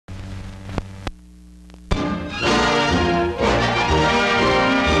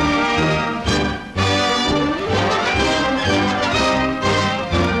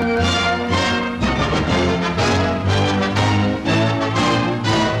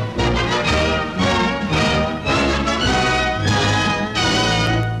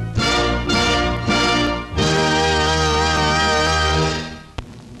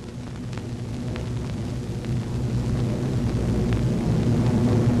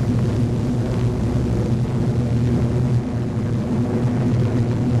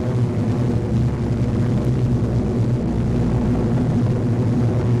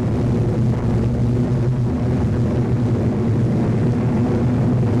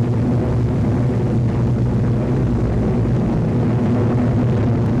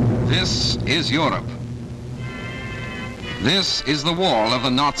is Europe. This is the wall of the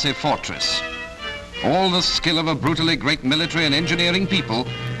Nazi fortress. All the skill of a brutally great military and engineering people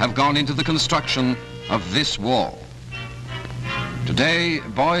have gone into the construction of this wall. Today,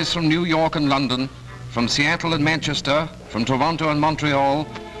 boys from New York and London, from Seattle and Manchester, from Toronto and Montreal,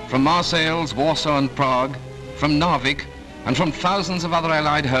 from Marseille, Warsaw and Prague, from Narvik, and from thousands of other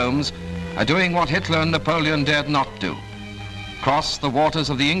Allied homes are doing what Hitler and Napoleon dared not do: cross the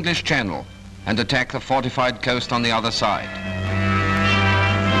waters of the English Channel and attack the fortified coast on the other side.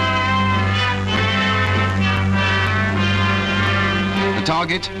 The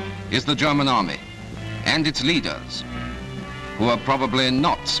target is the German army and its leaders, who are probably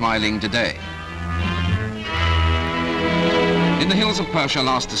not smiling today. In the hills of Persia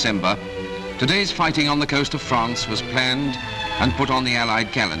last December, today's fighting on the coast of France was planned and put on the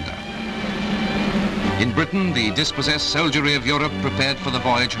Allied calendar. In Britain, the dispossessed soldiery of Europe prepared for the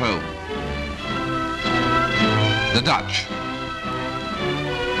voyage home. The Dutch,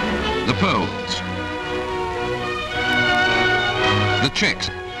 the Poles, the Czechs,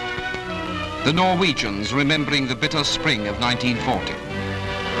 the Norwegians remembering the bitter spring of 1940.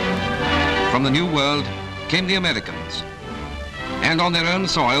 From the New World came the Americans, and on their own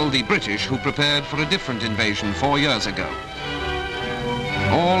soil, the British, who prepared for a different invasion 4 years ago.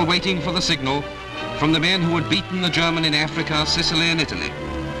 All waiting for the signal from the men who had beaten the German in Africa, Sicily and Italy,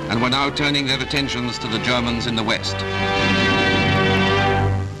 and were now turning their attentions to the Germans in the West.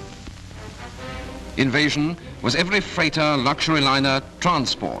 Invasion was every freighter, luxury liner,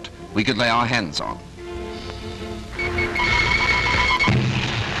 transport we could lay our hands on.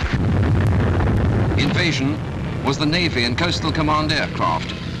 Invasion was the Navy and Coastal Command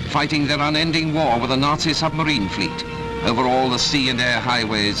aircraft fighting their unending war with the Nazi submarine fleet over all the sea and air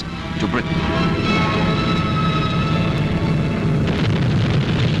highways to Britain.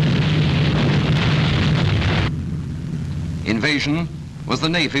 Invasion was the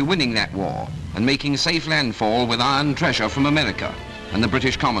Navy winning that war and making safe landfall with iron treasure from America and the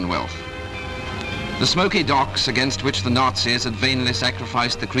British Commonwealth. The smoky docks against which the Nazis had vainly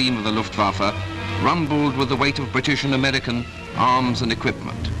sacrificed the cream of the Luftwaffe rumbled with the weight of British and American arms and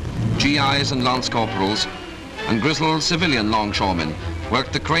equipment. GIs and lance corporals and grizzled civilian longshoremen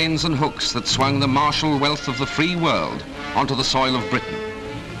worked the cranes and hooks that swung the martial wealth of the free world onto the soil of Britain.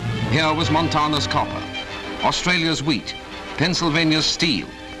 Here was Montana's copper, Australia's wheat, Pennsylvania's steel,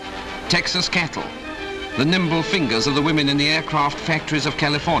 Texas cattle, the nimble fingers of the women in the aircraft factories of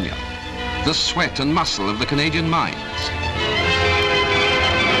California, the sweat and muscle of the Canadian mines.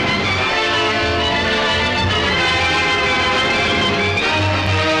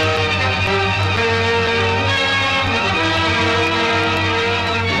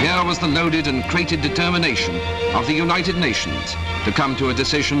 Here was the loaded and crated determination of the United Nations to come to a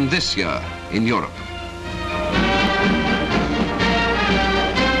decision this year in Europe.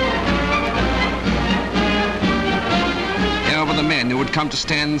 The men who would come to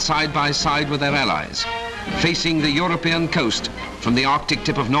stand side by side with their allies, facing the European coast from the Arctic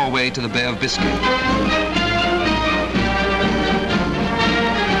tip of Norway to the Bay of Biscay.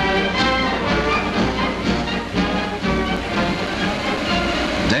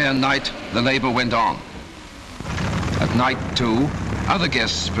 Day and night, the labor went on. At night, too, other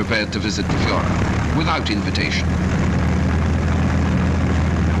guests prepared to visit the Führer without invitation.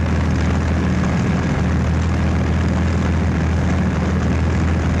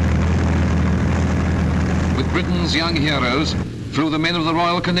 Britain's young heroes flew the men of the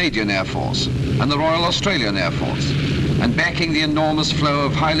Royal Canadian Air Force and the Royal Australian Air Force, and backing the enormous flow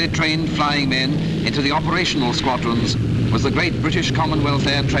of highly trained flying men into the operational squadrons was the great British Commonwealth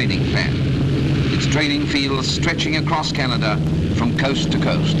Air Training Plan, its training fields stretching across Canada from coast to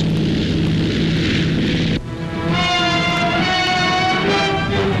coast.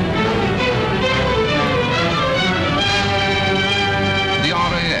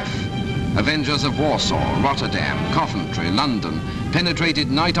 Avengers of Warsaw, Rotterdam, Coventry, London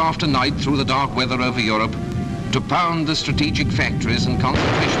penetrated night after night through the dark weather over Europe to pound the strategic factories and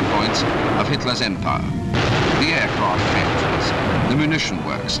concentration points of Hitler's empire. The aircraft factories, the munition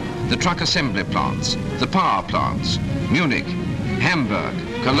works, the truck assembly plants, the power plants, Munich, Hamburg,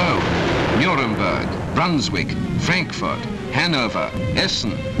 Cologne, Nuremberg, Brunswick, Frankfurt, Hanover,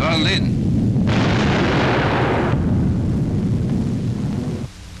 Essen, Berlin.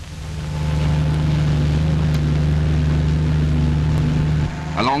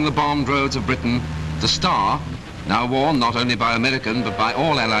 Along the bombed roads of Britain, the star, now worn not only by American but by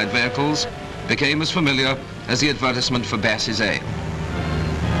all Allied vehicles, became as familiar as the advertisement for Bass's Ale.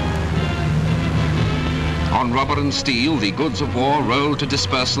 On rubber and steel, the goods of war rolled to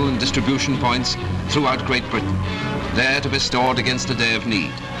dispersal and distribution points throughout Great Britain, there to be stored against a day of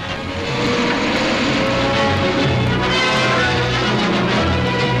need.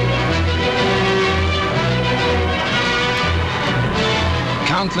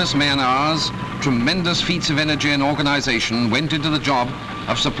 Countless man-hours, tremendous feats of energy and organization went into the job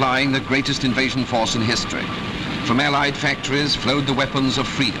of supplying the greatest invasion force in history. From Allied factories flowed the weapons of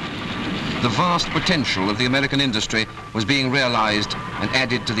freedom. The vast potential of the American industry was being realized and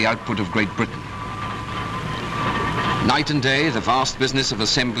added to the output of Great Britain. Night and day, the vast business of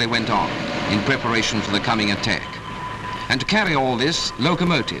assembly went on in preparation for the coming attack. And to carry all this,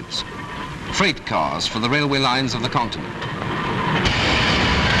 locomotives, freight cars for the railway lines of the continent.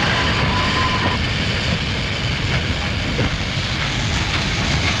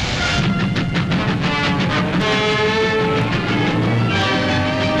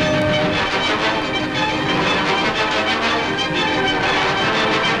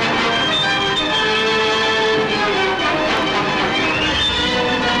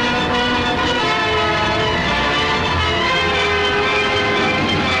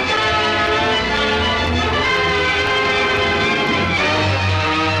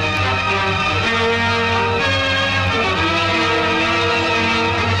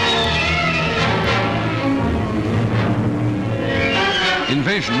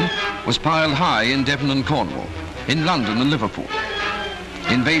 Invasion was piled high in Devon and Cornwall, in London and Liverpool.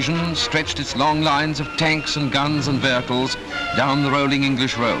 Invasion stretched its long lines of tanks and guns and vehicles down the rolling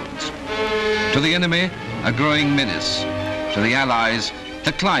English roads. To the enemy, a growing menace. To the Allies,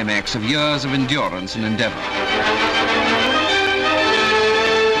 the climax of years of endurance and endeavor.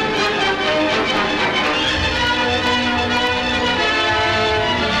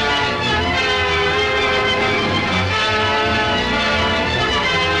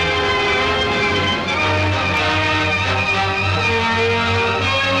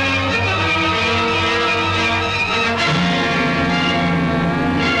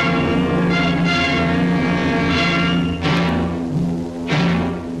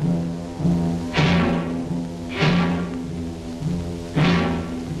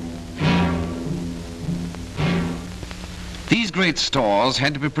 These great stores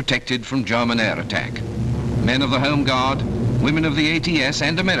had to be protected from German air attack. Men of the Home Guard, women of the ATS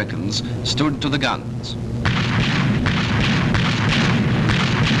and Americans stood to the guns.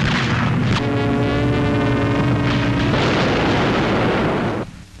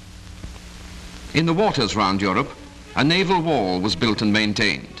 In the waters round Europe, a naval wall was built and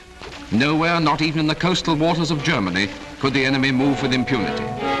maintained. Nowhere, not even in the coastal waters of Germany, could the enemy move with impunity.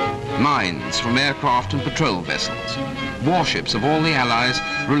 Mines from aircraft and patrol vessels, warships of all the Allies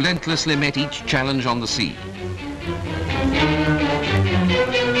relentlessly met each challenge on the sea.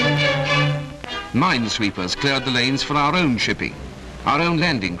 Minesweepers cleared the lanes for our own shipping, our own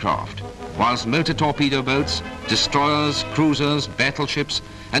landing craft, whilst motor torpedo boats, destroyers, cruisers, battleships,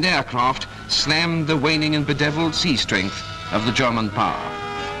 and aircraft slammed the waning and bedeviled sea strength of the German power.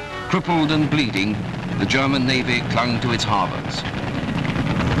 Crippled and bleeding, the German Navy clung to its harbors.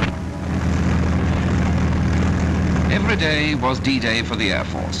 Every day was D-Day for the Air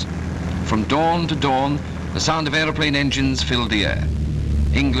Force. From dawn to dawn, the sound of aeroplane engines filled the air.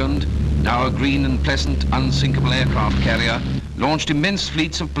 England, now a green and pleasant unsinkable aircraft carrier, launched immense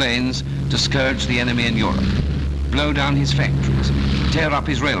fleets of planes to scourge the enemy in Europe, blow down his factories, tear up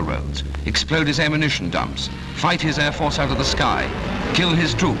his railroads, explode his ammunition dumps, fight his air force out of the sky, kill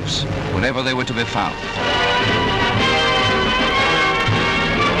his troops wherever they were to be found.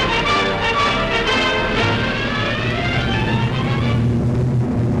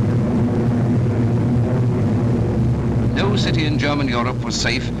 No city in German Europe was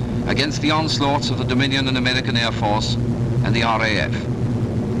safe against the onslaughts of the Dominion and American Air Force and the RAF.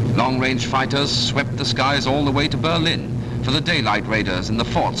 Long-range fighters swept the skies all the way to Berlin for the daylight raiders and the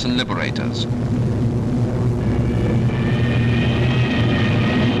forts and liberators.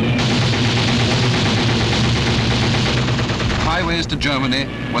 Highways to Germany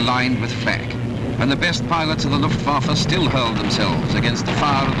were lined with flak, and the best pilots of the Luftwaffe still hurled themselves against the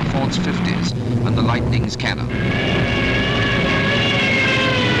fire of the Fort's 50s and the Lightning's cannon.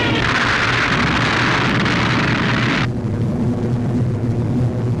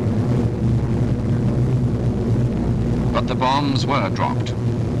 But the bombs were dropped.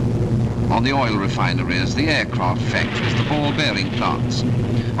 On the oil refineries, the aircraft factories, the ball bearing plants,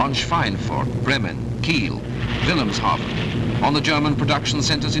 on Schweinfurt, Bremen, Kiel, Wilhelmshaven, on the German production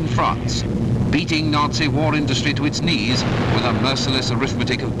centers in France, beating Nazi war industry to its knees with a merciless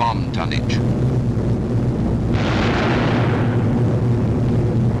arithmetic of bomb tonnage.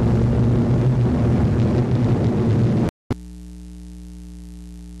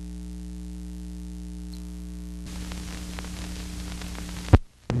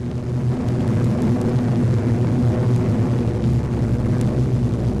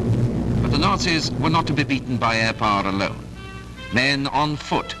 Nazis were not to be beaten by air power alone. Men on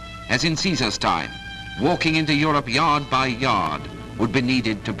foot, as in Caesar's time, walking into Europe yard by yard, would be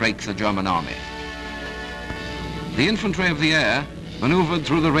needed to break the German army. The infantry of the air maneuvered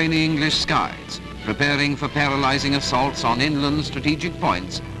through the rainy English skies, preparing for paralyzing assaults on inland strategic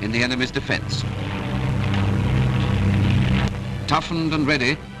points in the enemy's defense. Toughened and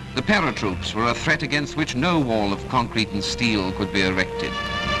ready, the paratroops were a threat against which no wall of concrete and steel could be erected.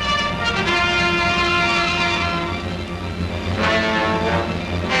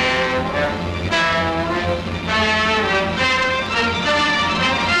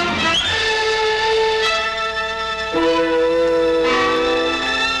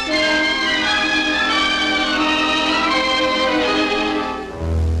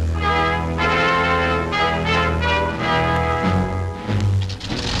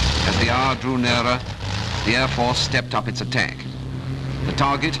 Drew nearer, the Air Force stepped up its attack. The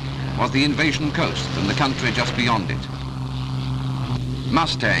target was the invasion coast and the country just beyond it.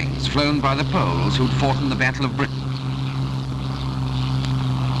 Mustangs flown by the Poles who'd fought in the Battle of Britain.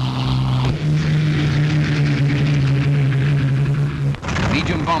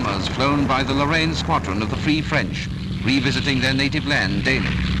 Medium bombers flown by the Lorraine squadron of the Free French, revisiting their native land daily.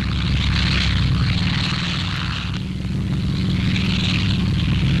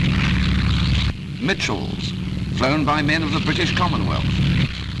 Mitchells, flown by men of the British Commonwealth.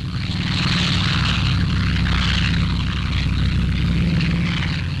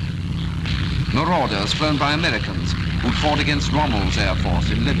 Marauders flown by Americans who fought against Rommel's Air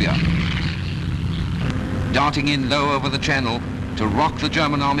Force in Libya. Darting in low over the channel to rock the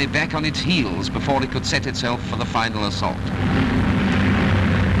German army back on its heels before it could set itself for the final assault.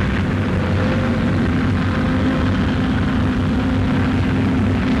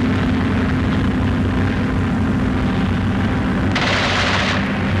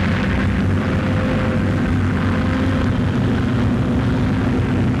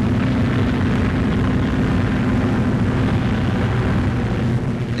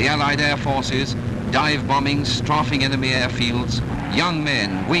 The Allied air forces, dive bombing, strafing enemy airfields, young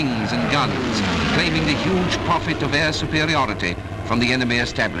men, wings and guns, claiming the huge profit of air superiority from the enemy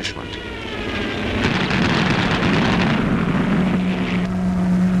establishment.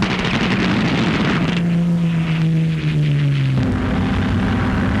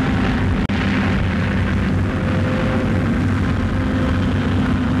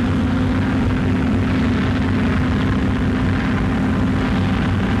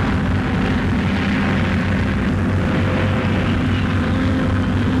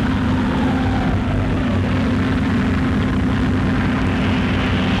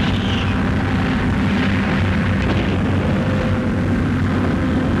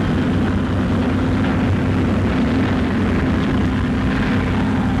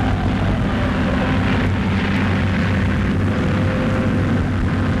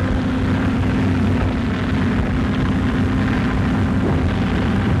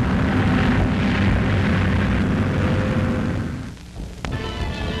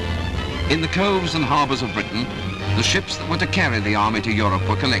 In the coves and harbours of Britain, the ships that were to carry the army to Europe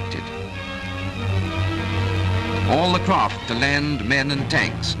were collected. All the craft to land men and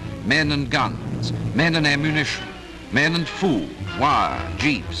tanks, men and guns, men and ammunition, men and food, wire,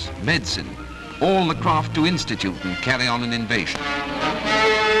 jeeps, medicine, all the craft to institute and carry on an invasion.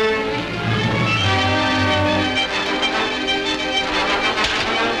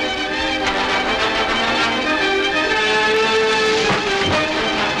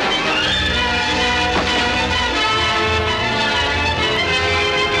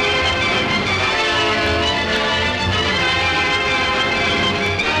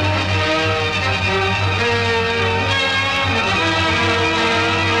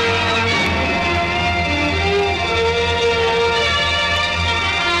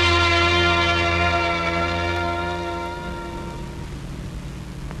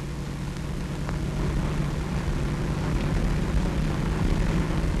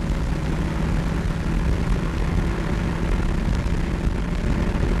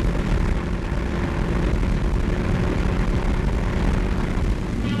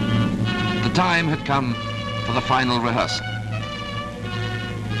 The time had come for the final rehearsal.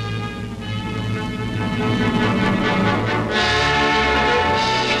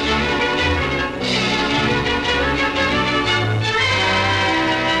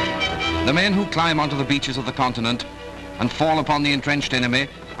 The men who climb onto the beaches of the continent and fall upon the entrenched enemy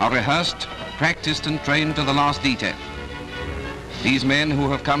are rehearsed, practiced and trained to the last detail. These men who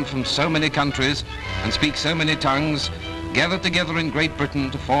have come from so many countries and speak so many tongues gathered together in Great Britain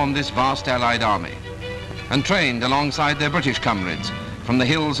to form this vast Allied army and trained alongside their British comrades from from the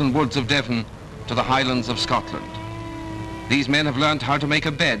hills and woods of Devon to the highlands of Scotland. These men have learned how to make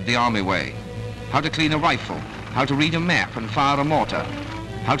a bed the army way, how to clean a rifle, how to read a map and fire a mortar,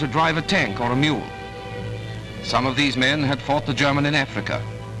 how to drive a tank or a mule. Some of these men had fought the German in Africa,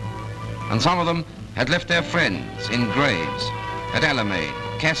 and some of them had left their friends in graves at Alamein,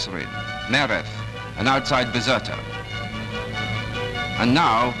 Kasserine, Mereth, and outside Bizerta. And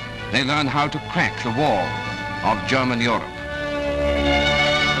now they learn how to crack the wall of German Europe.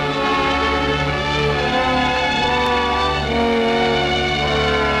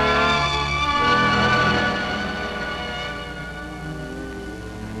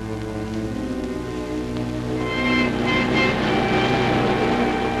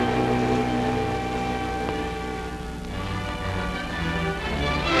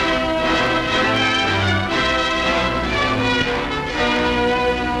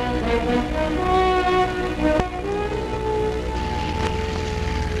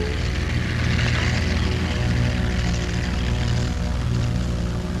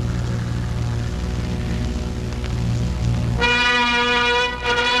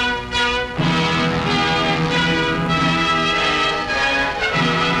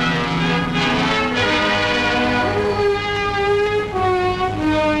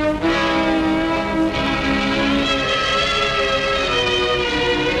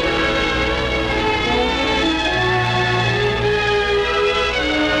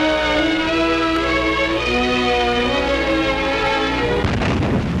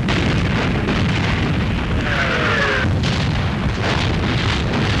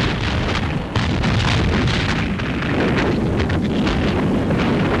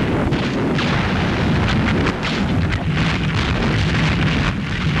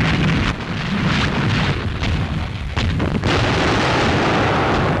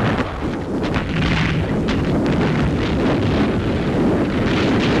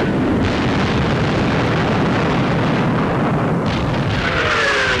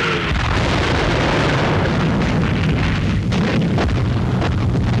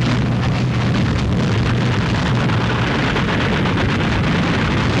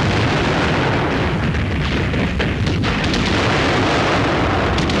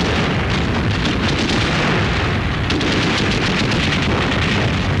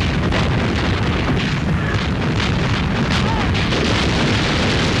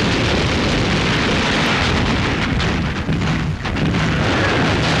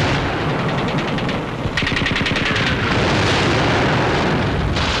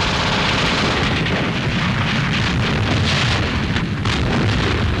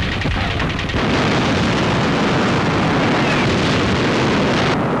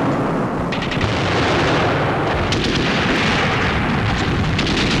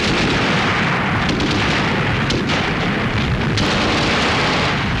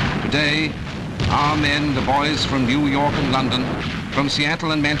 Today, our men, the boys from New York and London, from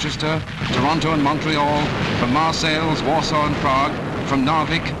Seattle and Manchester, Toronto and Montreal, from Marseilles, Warsaw and Prague, from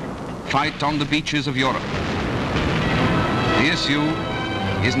Narvik, fight on the beaches of Europe. The issue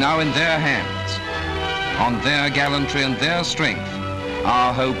is now in their hands. On their gallantry and their strength,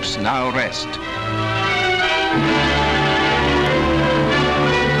 our hopes now rest.